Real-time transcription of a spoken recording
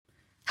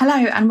Hello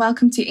and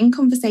welcome to In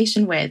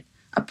Conversation With,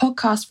 a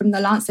podcast from the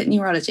Lancet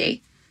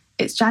Neurology.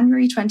 It's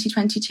January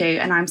 2022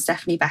 and I'm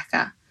Stephanie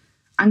Becker.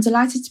 I'm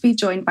delighted to be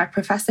joined by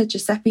Professor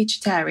Giuseppe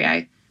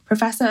Citerio,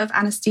 Professor of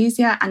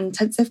Anaesthesia and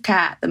Intensive Care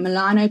at the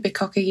Milano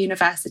Bicocca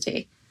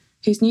University,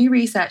 whose new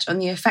research on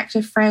the effect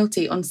of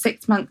frailty on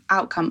 6-month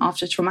outcome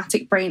after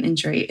traumatic brain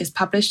injury is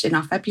published in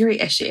our February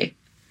issue.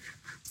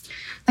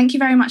 Thank you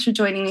very much for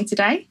joining me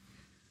today.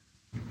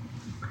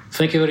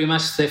 Thank you very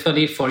much,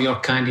 Stephanie, for your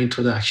kind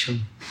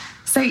introduction.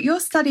 So your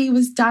study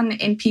was done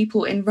in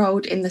people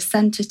enrolled in the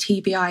Centre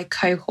TBI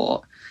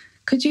cohort.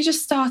 Could you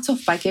just start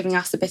off by giving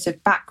us a bit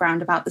of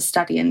background about the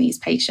study in these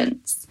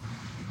patients?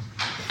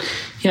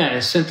 Yeah,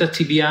 Centre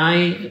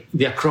TBI,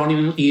 the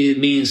acronym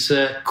means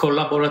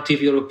Collaborative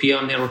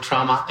European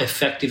Neurotrauma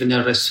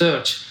Effectiveness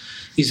Research,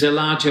 is a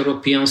large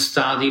European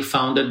study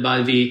founded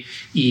by the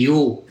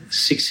EU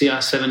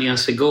 7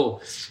 years ago,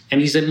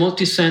 and is a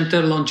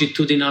multi-center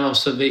longitudinal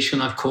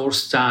observational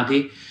course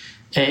study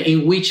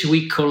in which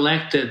we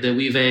collected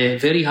with a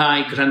very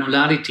high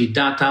granularity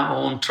data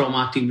on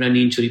traumatic brain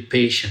injury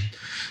patients.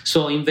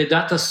 So in the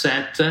data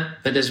set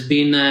that has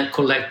been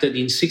collected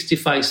in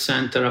 65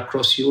 centers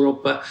across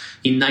Europe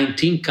in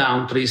 19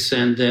 countries,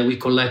 and we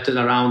collected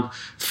around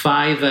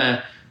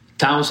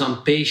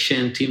 5,000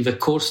 patients in the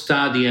core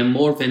study and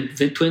more than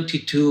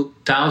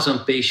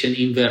 22,000 patients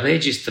in the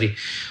registry.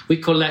 We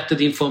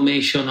collected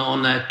information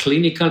on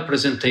clinical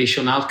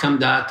presentation, outcome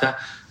data,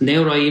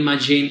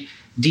 neuroimaging,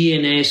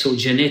 DNA, so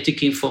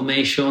genetic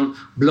information,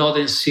 blood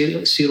and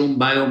serum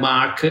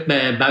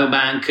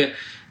biobank,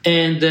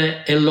 and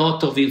a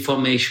lot of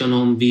information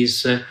on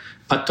this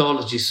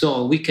pathology.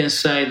 So we can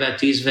say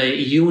that is the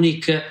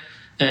unique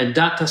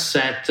data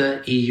set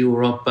in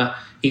Europe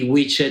in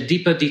which a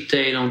deeper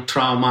detail on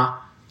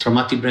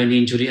traumatic brain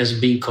injury has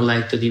been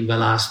collected in the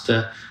last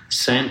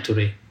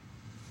century.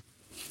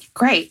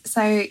 Great.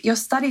 So your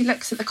study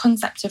looks at the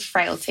concept of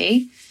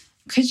frailty.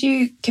 Could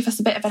you give us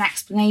a bit of an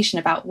explanation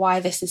about why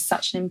this is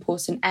such an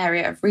important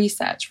area of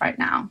research right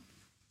now?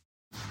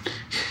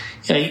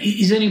 Yeah, it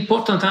is an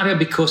important area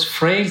because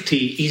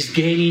frailty is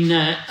gaining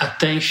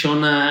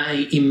attention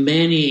in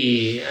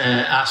many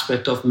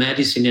aspects of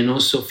medicine, and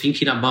also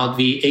thinking about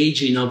the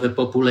aging of the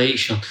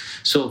population.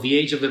 So the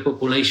age of the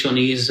population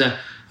is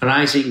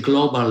rising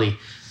globally,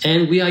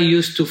 and we are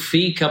used to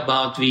think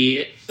about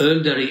the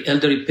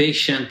elderly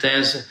patient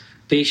as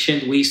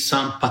patient with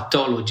some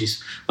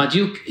pathologies. But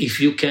if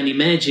you can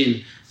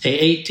imagine, an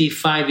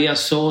 85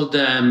 years old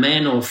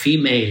man or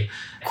female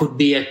could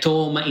be at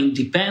home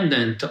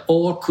independent,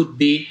 or could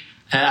be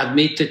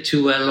admitted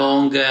to a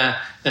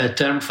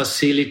long-term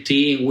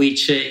facility in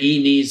which he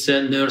needs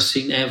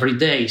nursing every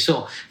day.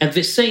 So at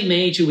the same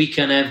age, we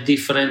can have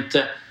different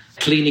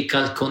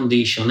clinical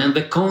conditions. And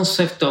the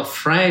concept of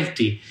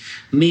frailty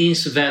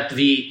means that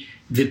the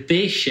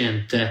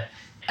patient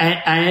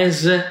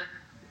has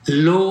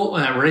low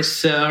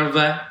reserve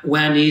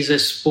when he is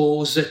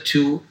exposed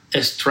to a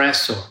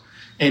stressor.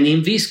 And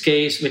in this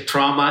case, the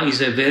trauma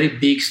is a very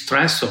big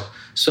stressor.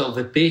 So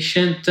the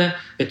patient, a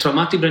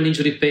traumatic brain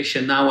injury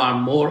patient now are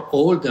more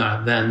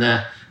older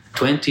than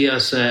 20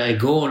 years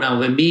ago. Now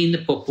the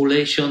mean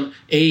population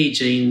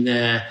age in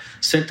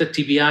Centre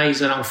TBI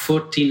is around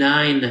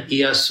 49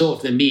 years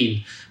old, the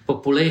mean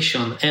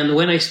population. And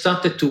when I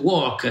started to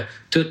work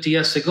 30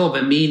 years ago,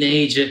 the mean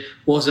age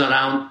was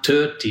around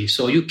 30.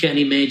 So you can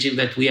imagine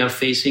that we are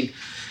facing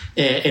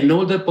an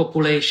older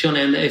population,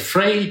 and a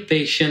frail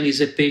patient is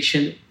a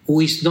patient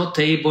who is not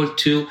able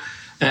to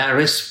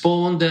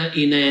respond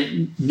in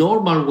a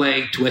normal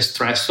way to a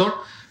stressor.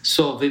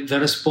 So the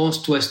response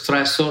to a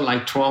stressor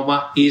like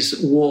trauma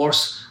is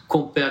worse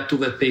compared to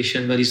the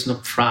patient that is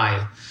not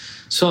frail.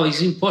 So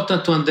it's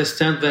important to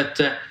understand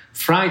that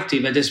frailty,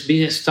 that has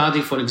been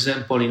studied, for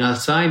example, in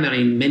Alzheimer's,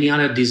 in many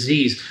other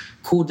diseases,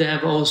 could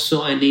have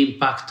also an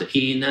impact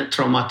in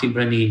traumatic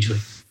brain injury.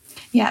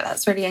 Yeah,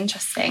 that's really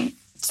interesting.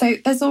 So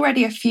there's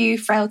already a few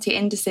frailty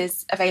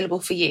indices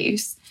available for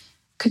use.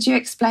 Could you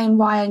explain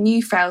why a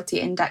new frailty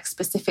index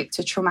specific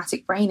to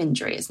traumatic brain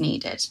injury is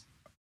needed?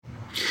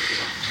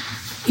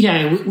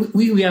 Yeah,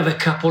 we have a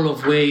couple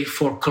of ways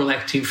for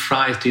collecting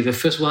frailty. The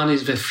first one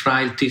is the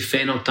frailty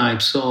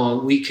phenotype. So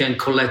we can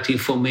collect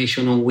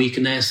information on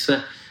weakness,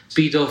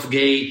 speed of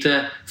gait,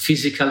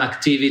 physical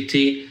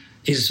activity,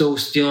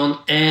 exhaustion,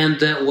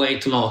 and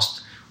weight loss.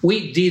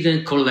 We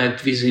didn't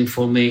collect this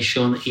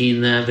information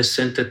in the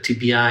Centre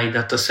TBI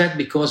dataset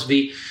because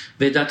the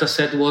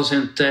dataset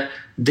wasn't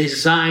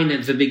designed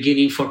at the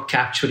beginning for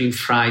capturing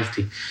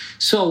frailty.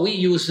 So we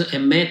use a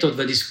method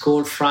that is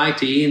called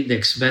frailty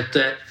index,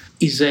 that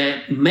is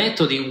a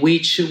method in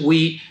which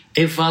we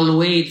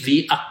evaluate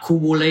the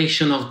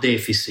accumulation of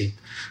deficit.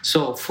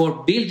 So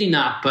for building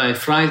up a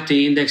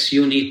frailty index,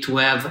 you need to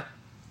have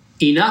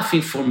enough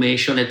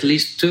information, at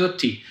least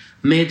 30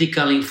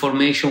 medical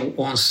information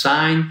on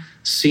sign,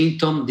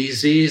 symptom,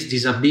 disease,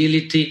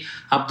 disability,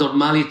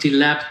 abnormality,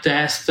 lab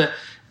test,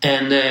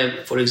 and,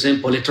 for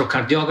example,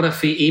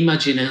 electrocardiography,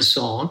 imaging, and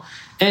so on.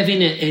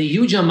 having a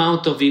huge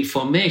amount of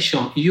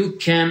information, you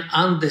can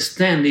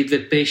understand if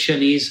the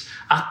patient is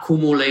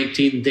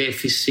accumulating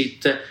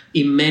deficit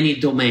in many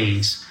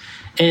domains.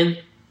 And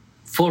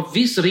for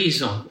this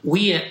reason,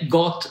 we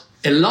got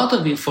a lot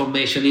of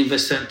information in the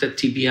center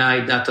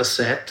TBI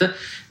dataset,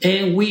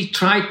 and we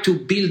try to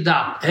build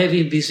up,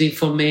 having this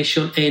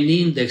information, an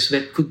index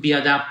that could be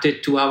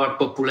adapted to our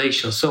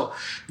population. So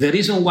the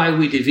reason why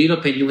we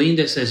develop a new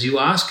index, as you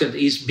asked,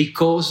 is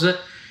because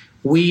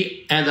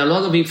we had a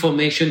lot of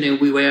information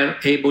and we were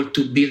able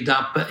to build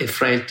up a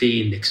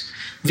frailty index.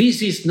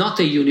 This is not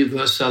a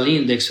universal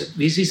index.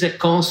 This is a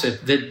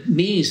concept that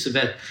means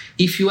that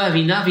if you have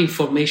enough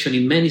information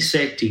in many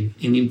settings,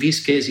 and in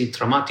this case in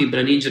traumatic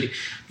brain injury,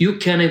 you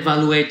can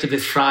evaluate the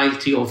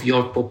frailty of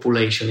your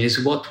population.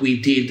 Is what we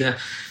did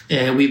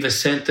with the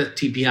Center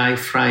TBI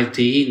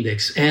Frailty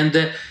Index.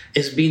 And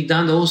it's been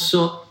done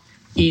also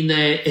in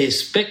a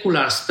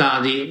specular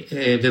study.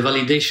 The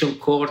validation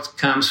cohort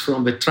comes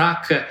from the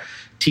track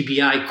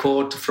TBI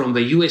cohort from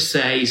the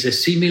USA. Is a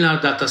similar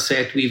data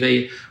set with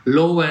a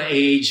lower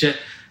age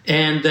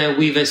and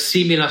with a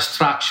similar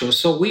structure.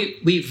 So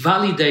we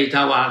validate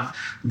our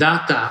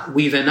data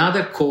with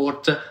another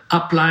cohort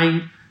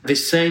applying the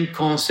same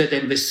concept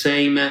and the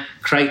same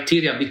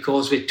criteria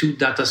because the two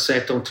data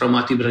sets on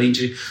traumatic brain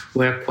injury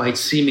were quite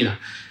similar.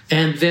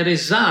 And the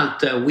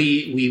result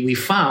we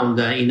found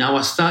in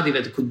our study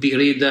that could be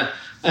read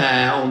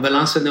on the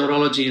Lancet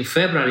Neurology in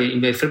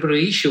the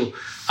February issue,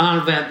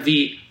 are that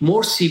the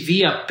more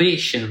severe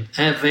patients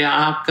have their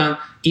outcome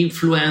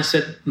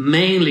influenced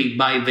mainly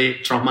by the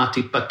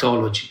traumatic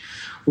pathology,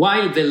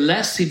 while the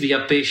less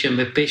severe patients,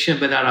 the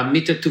patients that are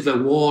admitted to the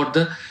ward,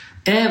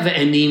 have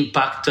an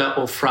impact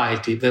of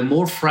frailty. The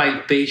more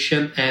frail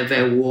patients have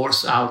a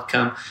worse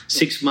outcome,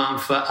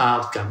 6-month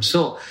outcome.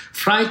 So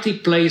frailty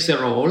plays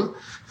a role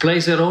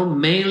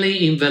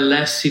mainly in the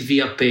less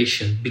severe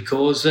patient,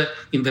 because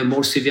in the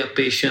more severe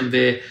patient,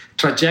 the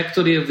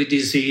trajectory of the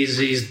disease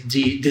is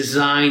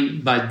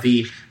designed by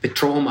the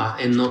trauma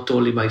and not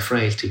only by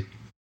frailty.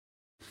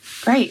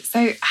 Great.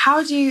 So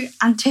how do you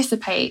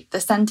anticipate the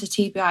Center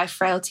TBI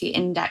Frailty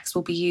Index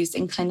will be used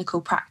in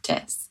clinical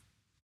practice?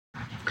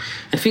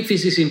 I think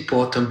this is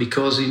important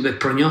because in the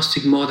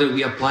prognostic model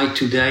we apply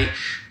today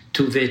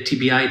to the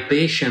TBI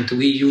patient,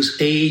 we use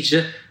age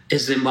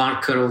as a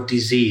marker of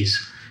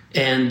disease.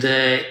 And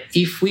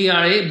if we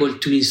are able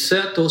to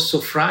insert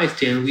also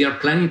frailty, and we are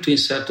planning to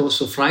insert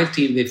also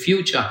frailty in the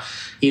future,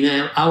 in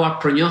our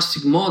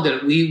prognostic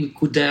model, we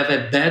could have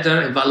a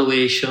better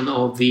evaluation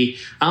of the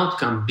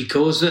outcome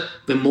because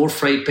the more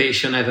frail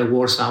patient have a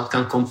worse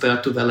outcome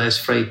compared to the less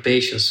frail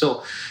patient.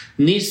 So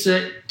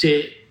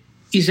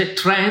is a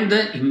trend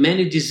in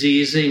many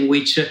diseases in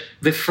which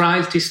the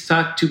frailty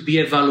start to be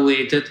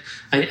evaluated.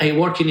 I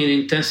work in an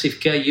intensive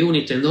care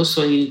unit, and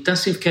also in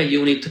intensive care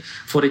unit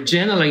for a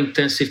general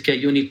intensive care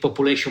unit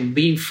population,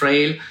 being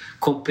frail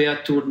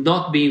compared to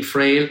not being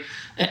frail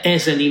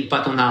has an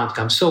impact on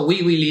outcome. So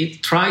we will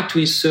try to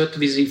insert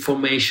this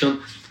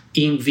information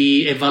in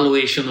the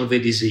evaluation of the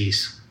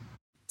disease.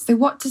 So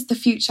what does the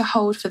future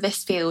hold for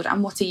this field,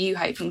 and what are you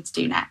hoping to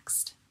do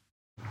next?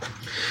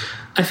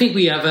 I think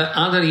we have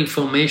other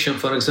information.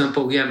 For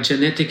example, we have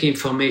genetic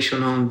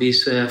information on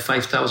these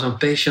 5,000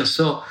 patients.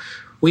 So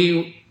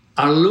we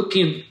are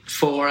looking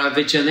for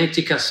the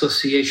genetic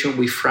association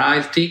with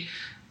frailty.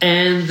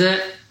 And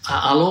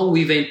along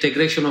with the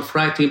integration of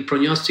frailty in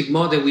prognostic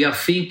model, we are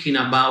thinking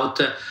about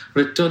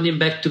returning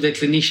back to the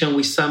clinician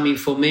with some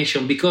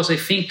information. Because I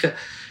think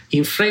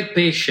in frail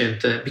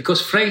patients,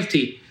 because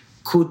frailty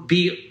could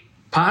be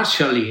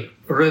partially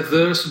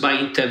reversed by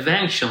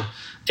intervention,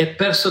 a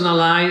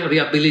personalized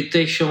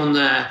rehabilitation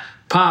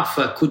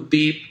path could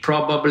be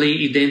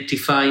probably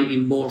identified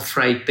in more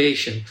frail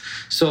patients.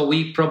 So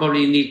we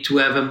probably need to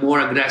have a more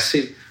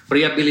aggressive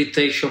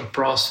rehabilitation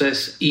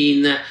process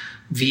in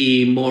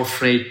the more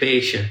frail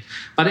patient.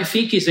 But I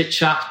think it's a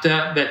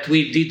chapter that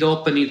we did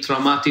open in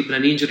traumatic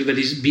brain injury, that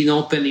has been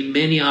open in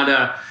many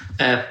other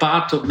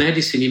parts of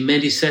medicine, in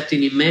many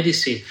settings in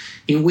medicine,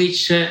 in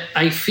which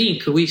I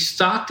think we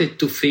started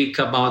to think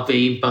about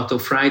the impact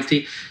of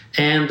frailty.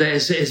 And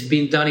as has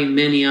been done in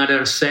many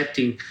other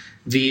settings,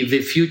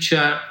 the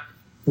future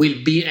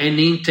will be an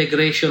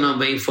integration of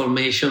the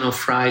information of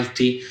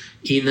frailty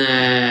in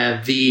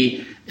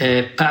the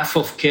path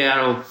of care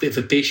of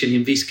the patient,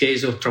 in this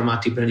case of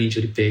traumatic brain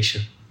injury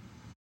patient.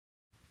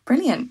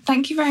 Brilliant.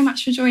 Thank you very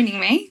much for joining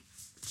me.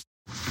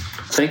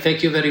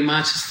 Thank you very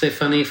much,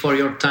 Stephanie, for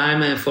your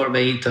time and for the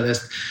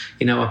interest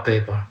in our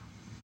paper.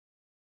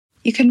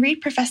 You can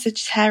read Professor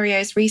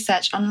Citerio's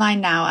research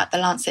online now at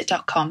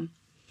thelancet.com.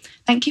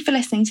 Thank you for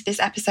listening to this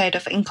episode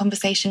of In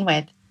Conversation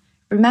With.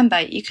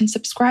 Remember, you can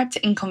subscribe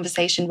to In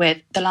Conversation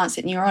With, The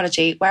Lancet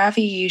Neurology, wherever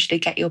you usually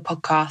get your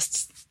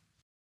podcasts.